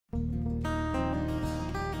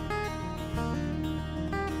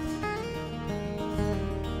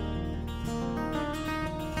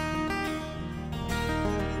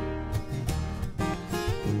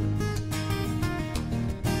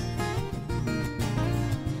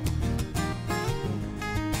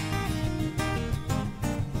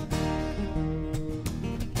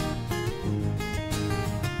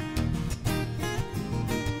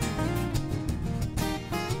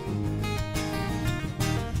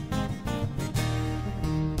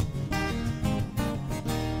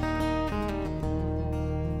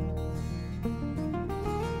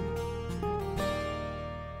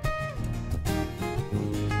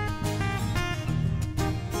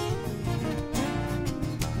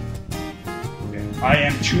I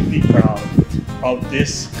am truly proud of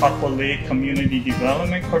this Kapolei Community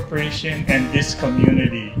Development Corporation and this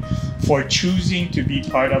community for choosing to be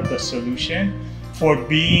part of the solution, for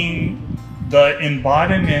being the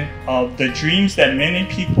embodiment of the dreams that many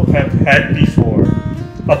people have had before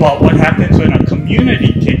about what happens when a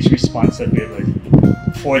community takes responsibility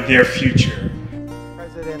for their future.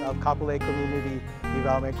 President of Kapolei Community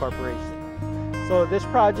Development Corporation. So this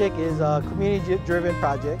project is a community-driven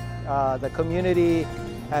project. The community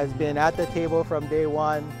has been at the table from day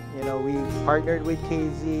one. You know, we partnered with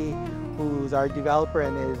KZ, who's our developer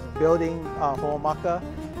and is building Ho'omaka.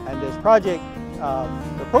 And this project,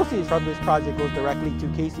 the proceeds from this project goes directly to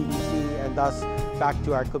KCDC and thus back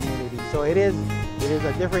to our community. So it is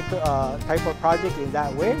a different type of project in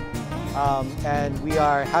that way. And we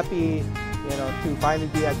are happy, you know, to finally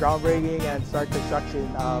be at groundbreaking and start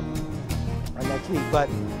construction next week. But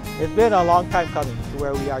it's been a long time coming to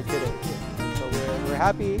where we are today. So we're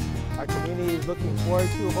happy. Our community is looking forward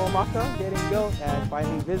to Ho'omaka getting built and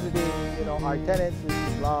finally visiting, you know, our tenants, which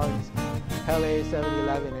is Longs, Pele,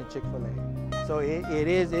 7-Eleven, and Chick-fil-A. So it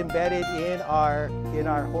is embedded in our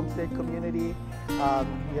homestead community,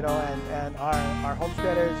 you know, and our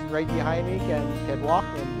homesteaders right behind me can walk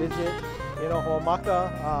and visit, you know,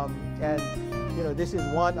 Ho'omaka, and you know, this is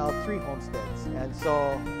one of 3 homesteads, and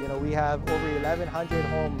so you know we have over 1,100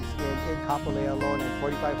 homes in Kapolei alone and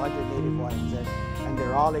 4,500 native ones, and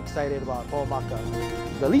they're all excited about Ho'omaka.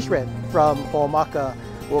 The lease rent from Ho'omaka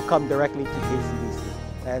will come directly to KCDC,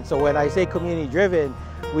 and so when I say community driven,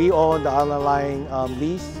 we own the underlying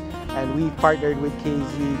lease, and we've partnered with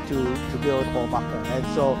KZ to build Ho'omaka, and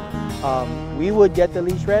so we would get the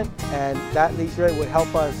lease rent, and that lease rent would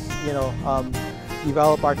help us, you know,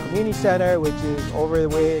 develop our community center, which is over the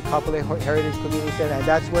way, Kapolei Heritage Community Center, and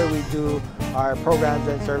that's where we do our programs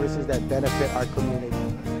and services that benefit our community.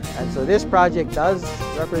 And so this project does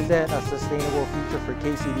represent a sustainable future for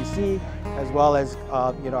KCDC, as well as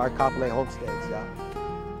you know, our Kapolei homesteads. Yeah.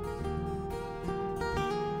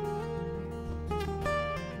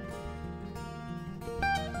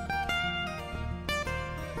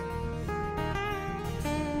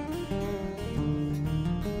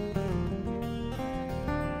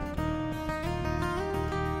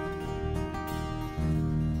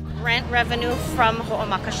 Rent revenue from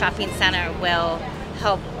Ho'omaka Shopping Center will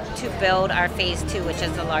help to build our phase 2, which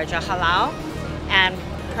is the larger halal, and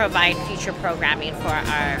provide future programming for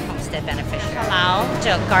our homestead beneficiaries. Halal,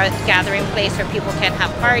 a gathering place where people can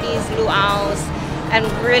have parties, luau's, and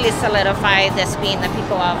really solidify this being the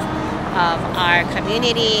people of our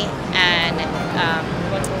community, and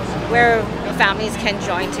where families can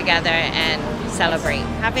join together and celebrate.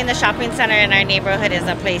 Having the shopping center in our neighborhood is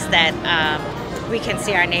a place that we can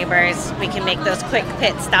see our neighbors. We can make those quick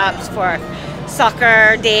pit stops for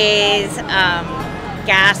soccer days,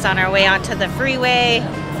 gas on our way onto the freeway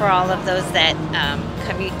for all of those that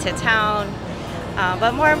commute to town.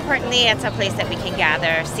 But more importantly, it's a place that we can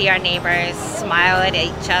gather, see our neighbors, smile at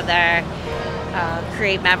each other,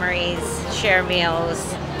 create memories, share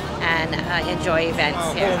meals, and enjoy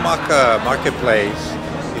events here. Ho'omaka Marketplace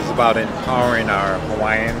is about empowering our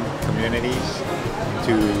Hawaiian communities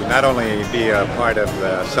to not only be a part of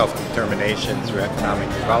the self-determination through economic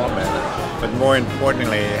development, but more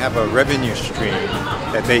importantly, have a revenue stream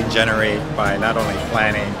that they generate by not only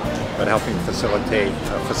planning, but helping facilitate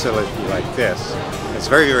a facility like this. It's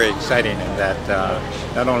very, very exciting in that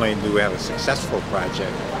not only do we have a successful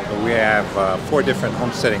project, but we have 4 different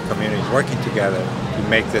homesteading communities working together to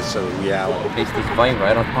make this a reality. Based this vibe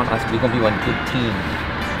right upon us, we're going to be one good team.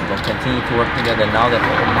 We'll continue to work together now that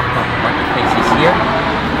Ho'omaka Marketplace is here.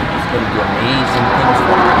 It's going to do amazing things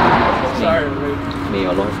for us. Sorry, may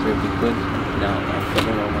our Lord's will be good. Now,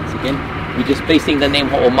 once again, we're just placing the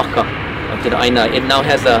name Ho'omaka onto the Aina. It now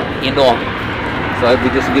has a Ino. So I'll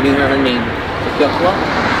be just giving her name.